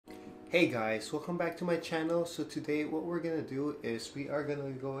Hey guys, welcome back to my channel. So today what we're gonna do is we are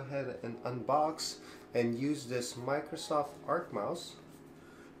gonna go ahead and unbox and use this Microsoft Arc mouse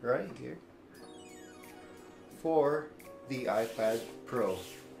right here for the iPad Pro.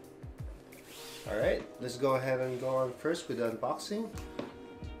 Alright, let's go ahead and go on first with the unboxing.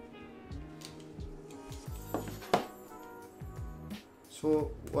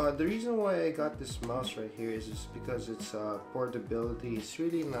 So the reason why I got this mouse right here is just because its portability is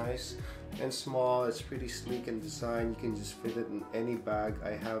really nice and small. It's pretty sleek in design. You can just fit it in any bag.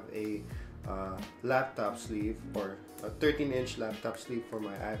 I have a laptop sleeve, or a 13-inch laptop sleeve for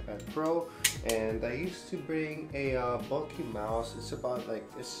my iPad Pro, and I used to bring a bulky mouse. It's about like,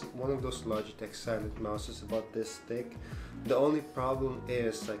 it's one of those Logitech silent mouses about this thick. The only problem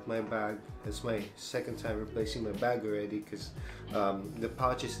is like my bag. It's my second time replacing my bag already because the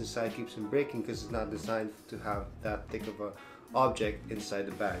pouches inside keeps on breaking because it's not designed to have that thick of a object inside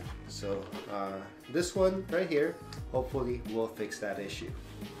the bag. So this one right here hopefully will fix that issue.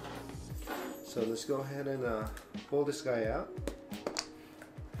 So let's go ahead and pull this guy out.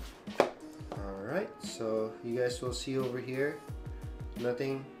 Alright, so you guys will see over here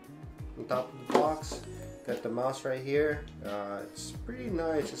nothing on top of the box. Got the mouse right here. It's pretty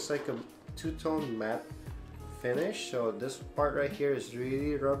nice. It's like a two-tone matte finish. So this part right here is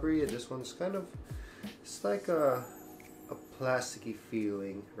really rubbery, and this one's kind of, it's like a plasticky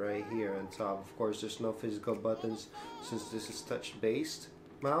feeling right here on top. Of course, there's no physical buttons since this is touch-based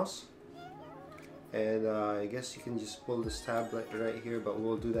mouse. And I guess you can just pull this tab right here, but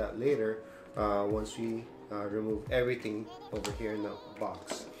we'll do that later once we remove everything over here in the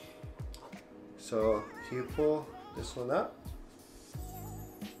box. So if you pull this one up,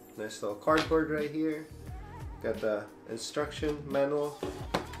 nice little cardboard right here. Got the instruction manual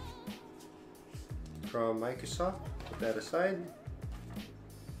from Microsoft. Put that aside.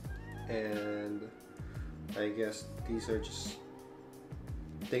 And I guess these are just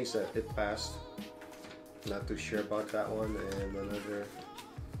things that it passed. Not too sure about that one. And another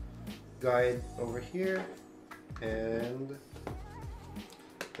guide over here. And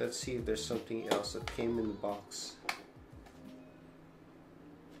let's see if there's something else that came in the box.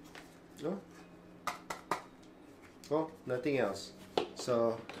 No? Well, nothing else.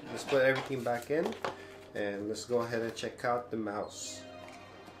 So let's put everything back in and let's go ahead and check out the mouse.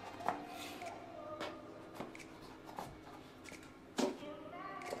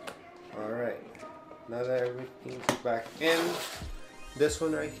 Alright, now that everything's back in, this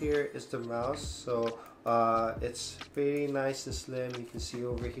one right here is the mouse. So it's pretty nice and slim. You can see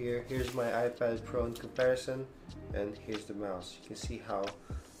over here, here's my iPad Pro in comparison, and here's the mouse. You can see how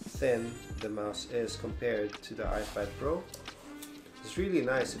thin the mouse is compared to the iPad Pro. It's really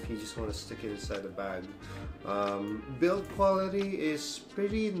nice if you just want to stick it inside the bag. Build quality is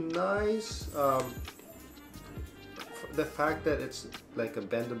pretty nice. The fact that it's like a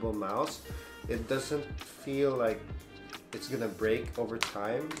bendable mouse, it doesn't feel like it's gonna break over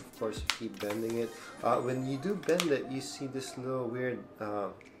time. Of course, you keep bending it. When you do bend it, you see this little weird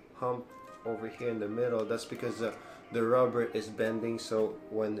hump over here in the middle. That's because the rubber is bending, so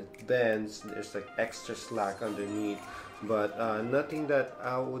when it bends, there's like extra slack underneath. But nothing that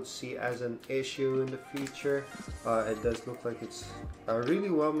I would see as an issue in the future. It does look like it's a really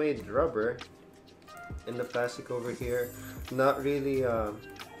well-made rubber. In the plastic over here, not really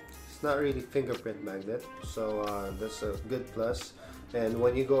it's not really fingerprint magnet, so that's a good plus. And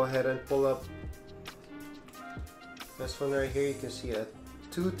when you go ahead and pull up this one right here, you can see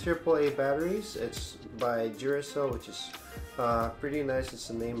two AAA batteries. It's by Duracell, which is pretty nice. It's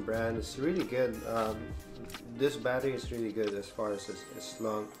a name brand. It's really good. This battery is really good as far as its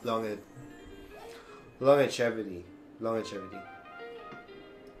longevity.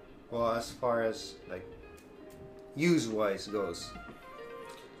 Well, as far as like use-wise goes.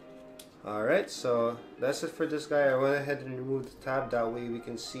 Alright, so that's it for this guy. I went ahead and removed the tab, that way we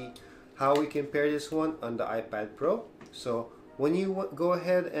can see how we compare this one on the iPad Pro. So when you go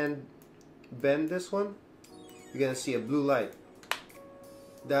ahead and bend this one, you're gonna see a blue light.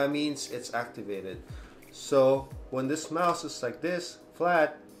 That means it's activated. So when this mouse is like this,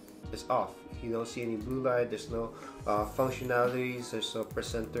 flat, it's off. You don't see any blue light. There's no functionalities. There's no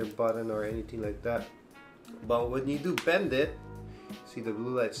presenter button or anything like that. But when you do bend it, see the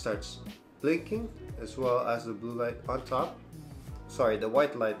blue light starts blinking, as well as the blue light on top. Sorry, the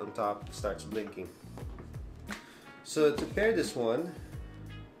white light on top starts blinking. So to pair this one,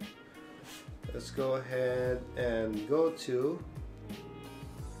 let's go ahead and go to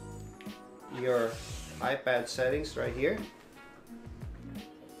your iPad settings right here.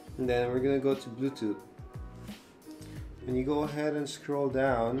 And then we're gonna go to Bluetooth. When you go ahead and scroll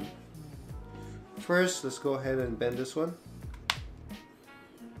down, First, let's go ahead and bend this one.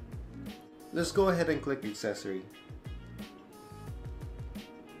 Let's go ahead and click accessory.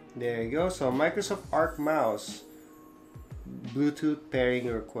 There you go. So Microsoft Arc mouse, Bluetooth pairing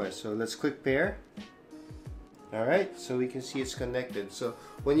request. So let's click pair. Alright, so we can see it's connected. So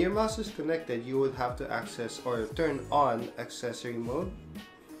when your mouse is connected, you would have to access or turn on accessory mode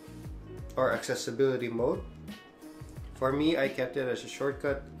or accessibility mode. For me, I kept it as a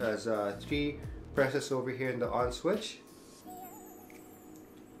shortcut as 3 presses over here in the on switch.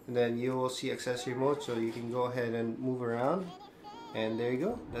 And then you will see accessory mode, so you can go ahead and move around. And there you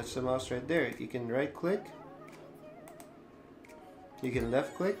go, that's the mouse right there. You can right click, you can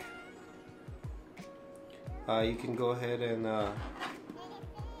left click, you can go ahead and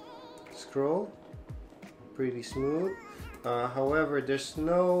scroll, pretty smooth. However, there's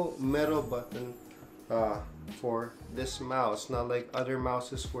no metal button for this mouse, not like other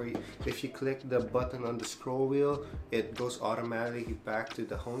mouses where if you click the button on the scroll wheel, it goes automatically back to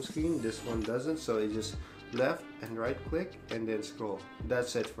the home screen. This one doesn't, so it just left and right click and then scroll.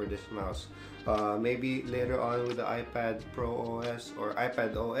 That's it for this mouse. Maybe later on with the iPad Pro OS or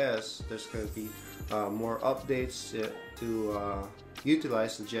IPadOS, there's going to be more updates to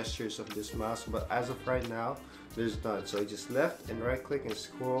utilize the gestures of this mouse, but as of right now, there's none. So I just left and right click and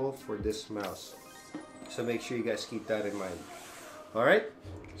scroll for this mouse. So make sure you guys keep that in mind. Alright,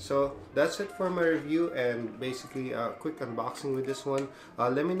 so that's it for my review and basically a quick unboxing with this one.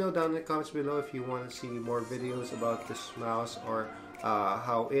 Let me know down in the comments below if you want to see more videos about this mouse or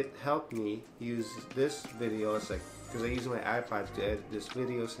how it helped me use this video. It's like, because I use my iPad to edit these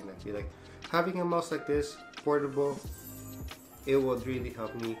videos, and I feel like having a mouse like this, portable, it would really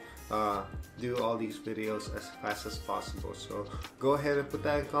help me do all these videos as fast as possible. So go ahead and put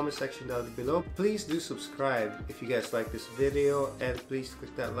that in the comment section down below. Please do subscribe if you guys like this video, and please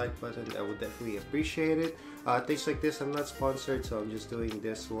click that like button. I would definitely appreciate it. Things like this, I'm not sponsored, so I'm just doing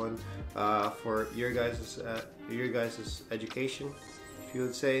this one for your guys' education, if you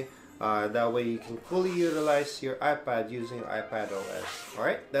would say. That way you can fully utilize your iPad using IPadOS.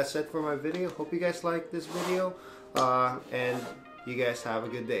 Alright, that's it for my video. Hope you guys like this video, and you guys have a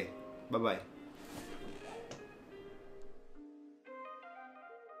good day. Bye-bye.